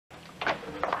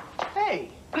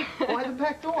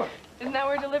back door. Isn't that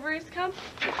where deliveries come?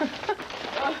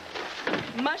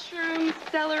 Mushrooms,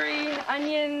 celery,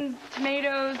 onions,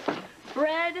 tomatoes,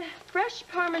 bread, fresh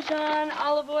Parmesan,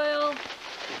 olive oil.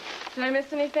 Did I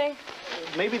miss anything?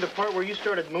 Maybe the part where you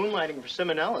started moonlighting for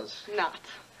Simonella's. Not.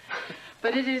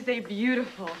 But it is a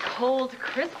beautiful, cold,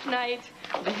 crisp night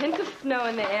with a hint of snow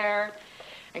in the air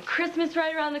and Christmas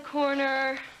right around the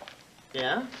corner.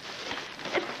 Yeah?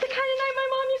 It's the kind of night my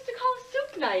mom used to call a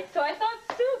soup night. So I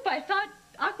thought soup, I thought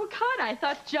aquacata, I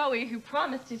thought Joey, who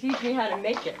promised to teach me how to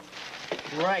make it.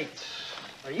 Right.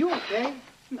 Are you okay?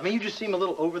 I mean, you just seem a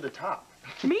little over the top.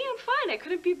 Me, I'm fine. I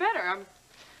couldn't be better. I'm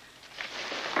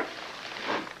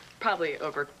probably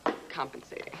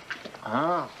overcompensating.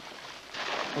 Ah.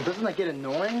 Well, doesn't that get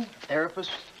annoying?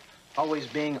 Therapist always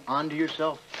being onto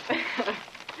yourself?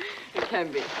 It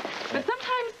can be. But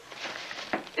sometimes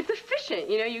it's efficient.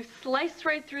 You know, you slice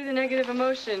right through the negative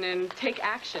emotion and take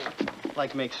action.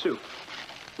 Like make soup.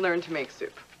 Learn to make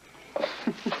soup.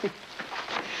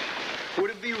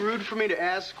 Would it be rude for me to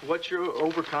ask what you're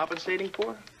overcompensating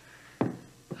for?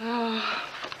 Oh,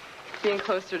 being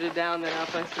closer to down than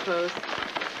up, I suppose.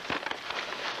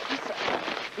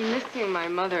 Missing my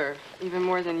mother even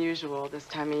more than usual this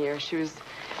time of year. She's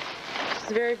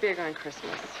very big on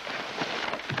Christmas.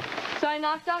 So I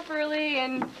knocked off early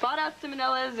and bought out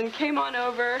Simonella's and came on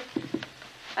over.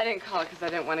 I didn't call because I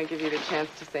didn't want to give you the chance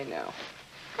to say no.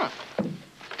 Huh.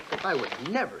 I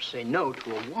would never say no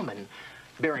to a woman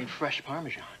bearing fresh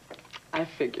Parmesan. I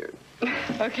figured.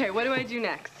 Okay, what do I do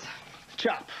next?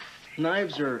 Chop.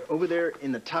 Knives are over there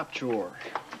in the top drawer.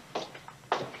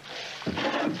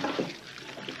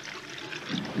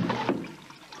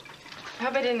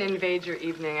 Hope I didn't invade your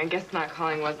evening. I guess not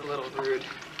calling was a little rude.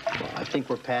 Well, I think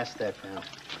we're past that now.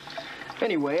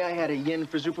 Anyway, I had a yin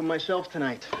for Zupa myself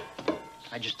tonight.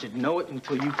 I just didn't know it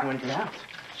until you pointed it out.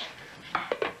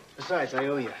 Besides, I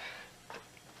owe you.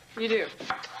 You do?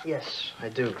 Yes, I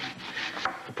do.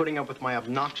 For putting up with my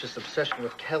obnoxious obsession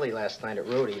with Kelly last night at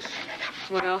Rhodey's.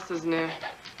 What else is new?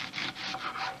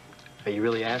 Are you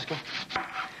really asking?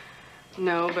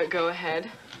 No, but go ahead.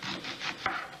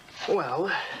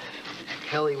 Well,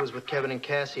 Kelly was with Kevin and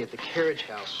Cassie at the carriage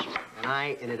house, and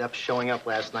I ended up showing up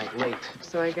last night late.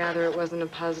 So I gather it wasn't a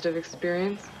positive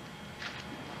experience?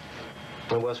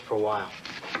 It was for a while.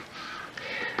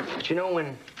 But you know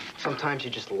when sometimes you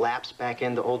just lapse back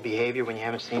into old behavior when you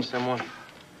haven't seen someone?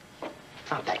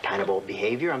 Not that kind of old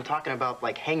behavior. I'm talking about,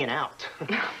 like, hanging out.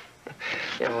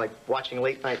 You know, like watching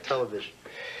late-night television.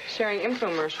 Sharing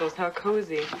infomercials, how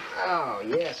cozy. Oh,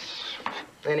 yes.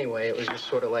 Anyway, it was just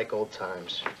sort of like old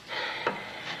times.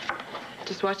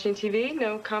 Just watching TV?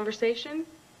 No conversation?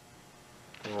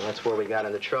 Well, that's where we got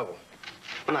into trouble.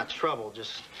 Well, not trouble,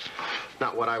 just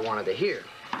not what I wanted to hear.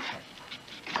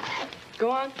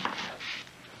 Go on.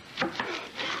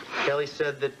 Kelly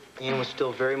said that Ian was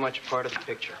still very much part of the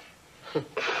picture.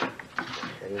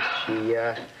 And she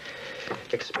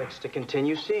expects to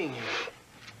continue seeing him.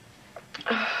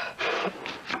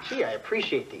 Gee, I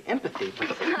appreciate the empathy,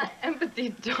 but... It's not empathy,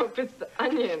 dope. It's the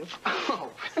onion. Oh.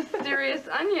 It's a serious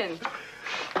onion.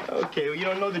 Okay, well, you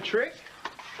don't know the trick?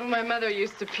 Well, my mother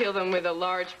used to peel them with a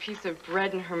large piece of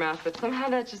bread in her mouth, but somehow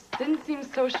that just didn't seem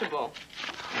sociable.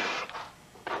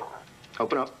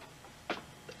 Open up.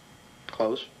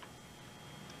 Close.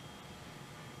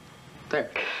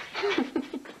 There.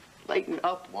 Lighten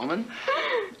up, woman.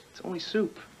 It's only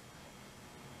soup.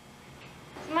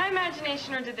 Is my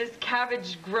imagination, or did this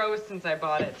cabbage grow since I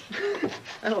bought it?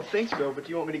 I don't think so, but do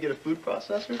you want me to get a food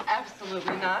processor?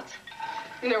 Absolutely not.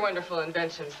 I mean, they're wonderful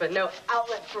inventions, but no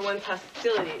outlet for one's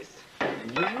hostilities.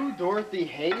 You, Dorothy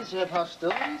Hayes, have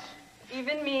hostilities?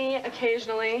 Even me,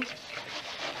 occasionally.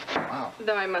 Wow.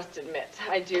 Though I must admit,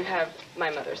 I do have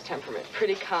my mother's temperament.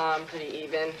 Pretty calm, pretty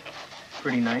even.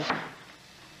 Pretty nice.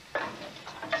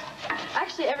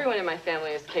 Actually, everyone in my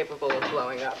family is capable of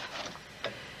blowing up.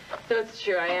 So it's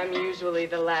true, I am usually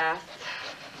the last.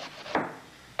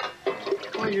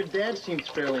 Well, your dad seems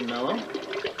fairly mellow.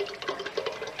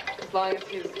 As long as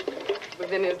he's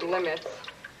within his limits.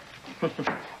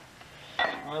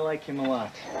 I like him a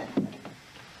lot.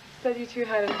 Said you two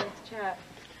had a nice chat.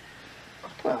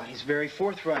 Well, he's very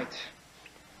forthright.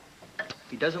 If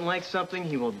he doesn't like something,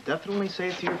 he will definitely say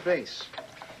it to your face,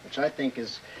 which I think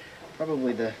is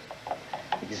probably the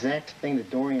exact thing that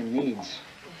Dorian needs.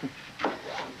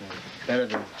 Better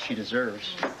than she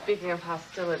deserves. Speaking of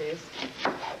hostilities,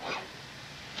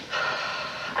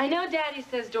 I know Daddy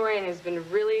says Dorian has been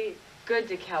really good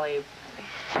to Kelly.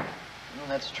 Well,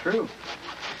 that's true.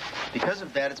 Because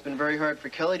of that, it's been very hard for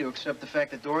Kelly to accept the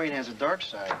fact that Dorian has a dark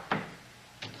side.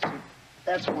 So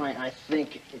that's why I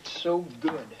think it's so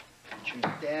good that your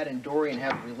dad and Dorian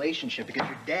have a relationship because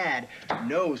your dad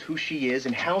knows who she is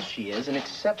and how she is and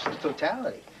accepts the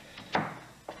totality.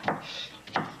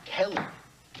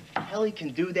 Kelly can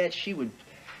do that. She'd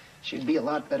be a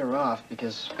lot better off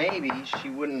because maybe she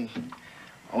wouldn't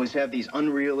always have these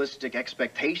unrealistic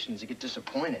expectations and get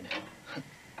disappointed.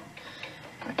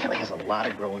 Kelly has a lot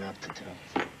of growing up to do.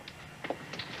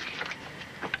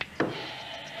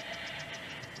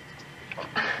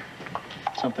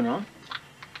 Something wrong?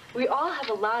 We all have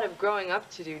a lot of growing up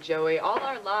to do, Joey. All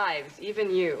our lives, even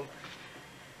you.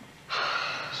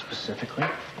 Specifically?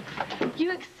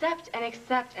 You accept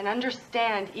and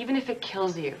understand even if it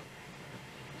kills you.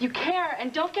 You care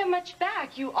and don't get much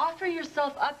back. You offer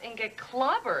yourself up and get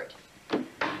clobbered.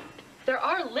 There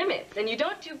are limits, and you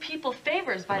don't do people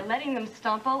favors by letting them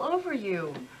stomp all over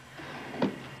you.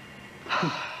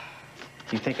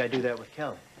 You think I do that with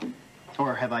Kelly?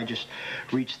 Or have I just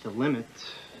reached the limit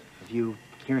of you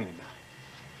hearing about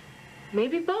it?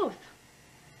 Maybe both.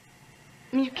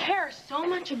 I mean, you care so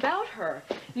much about her.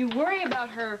 You worry about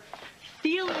her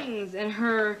feelings and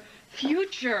her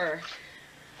future.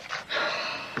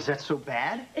 Is that so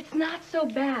bad? It's not so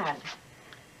bad.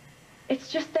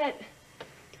 It's just that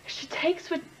she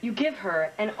takes what you give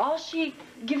her, and all she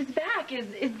gives back is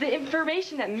the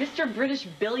information that Mr. British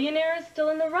billionaire is still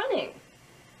in the running.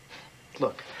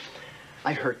 Look,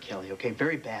 I hurt Kelly, okay,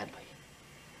 very badly.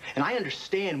 And I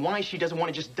understand why she doesn't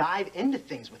want to just dive into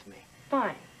things with me.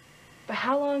 Fine. But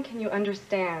how long can you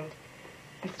understand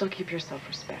and still keep your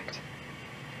self-respect?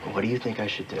 Well, what do you think I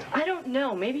should do? I don't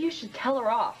know. Maybe you should tell her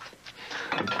off.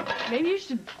 Maybe you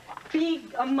should be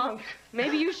a monk.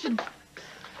 Maybe you should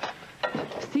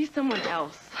see someone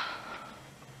else.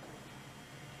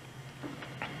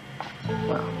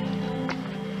 Well,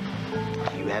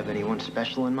 do you have anyone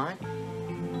special in mind?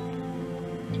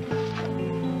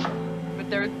 But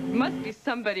there must be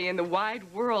somebody in the wide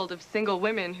world of single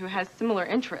women who has similar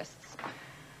interests.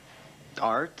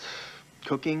 Art,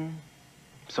 cooking,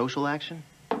 social action,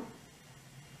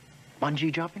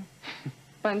 bungee jumping.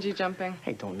 Bungee jumping.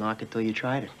 Hey, don't knock it till you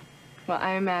tried it. Well,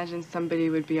 I imagine somebody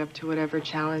would be up to whatever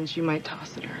challenge you might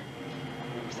toss at her.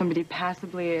 Somebody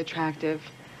passably attractive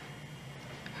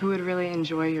who would really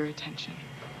enjoy your attention.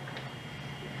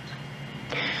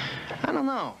 I don't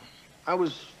know. I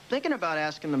was thinking about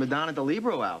asking the Madonna del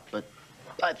Libro out, but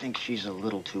I think she's a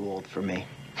little too old for me.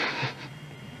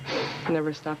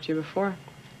 Never stopped you before.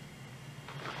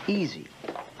 Easy.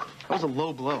 That was a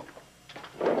low blow.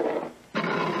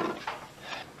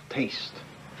 Taste.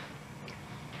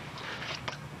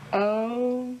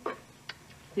 Oh,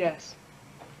 yes.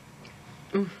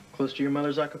 Close to your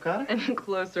mother's avocado? Any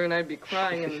closer and I'd be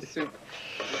crying in the soup.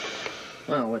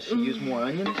 Well, what, she used more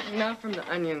onions? Not from the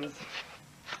onions.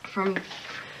 From...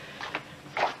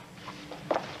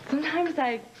 Sometimes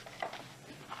I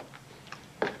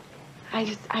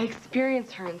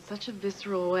experience her in such a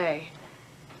visceral way.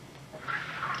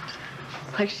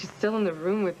 It's like she's still in the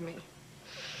room with me.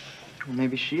 Well,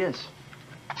 maybe she is.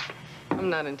 I'm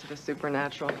not into the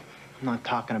supernatural. I'm not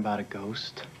talking about a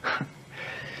ghost.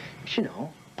 But you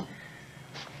know,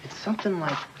 it's something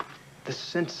like the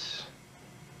sense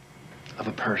of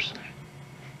a person.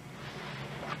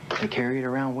 They carry it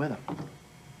around with them.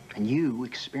 And you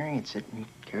experience it and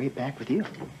carry it back with you.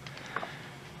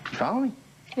 You follow me?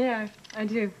 Yeah, I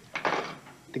do.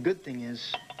 The good thing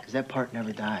is that part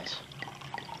never dies.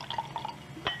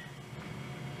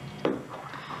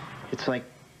 It's like,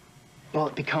 well,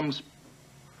 it becomes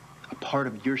a part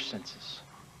of your senses.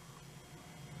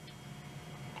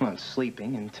 Well, it's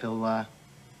sleeping until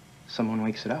someone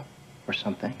wakes it up or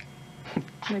something.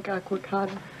 Like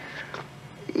aquacada.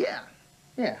 Yeah.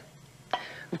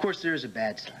 Of course, there is a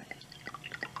bad side.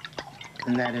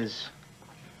 And that is,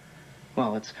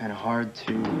 well, it's kind of hard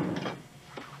to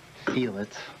feel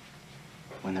it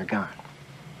when they're gone.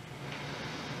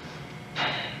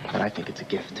 But I think it's a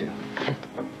gift, too.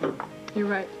 You're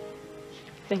right.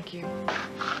 Thank you.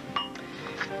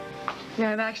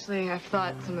 Yeah, I've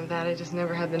thought some of that. I just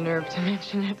never had the nerve to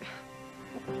mention it.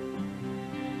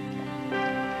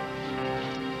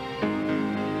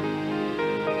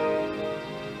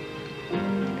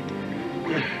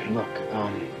 Look,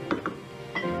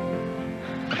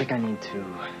 I think I need to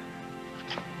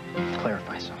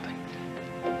clarify something.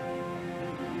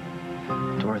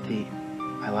 Dorothy,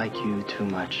 I like you too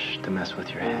much to mess with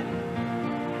your head.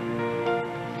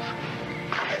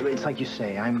 It's like you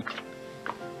say, I'm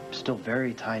still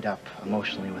very tied up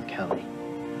emotionally with Kelly.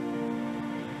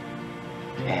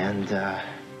 And, I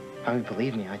mean,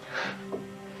 believe me, if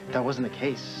that wasn't the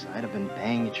case, I'd have been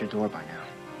banging at your door by now.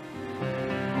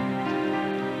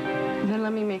 Then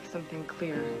let me make something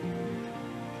clear.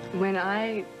 When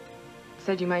I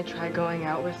said you might try going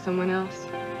out with someone else,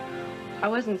 I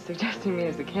wasn't suggesting me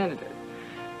as a candidate.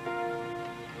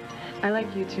 I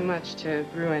like you too much to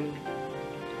ruin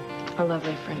a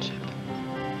lovely friendship.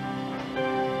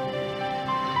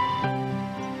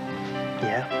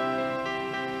 Yeah?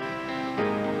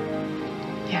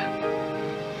 Yeah.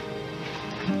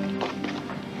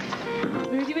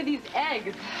 What do we do with these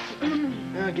eggs?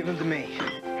 Give them to me.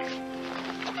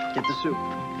 Get the soup.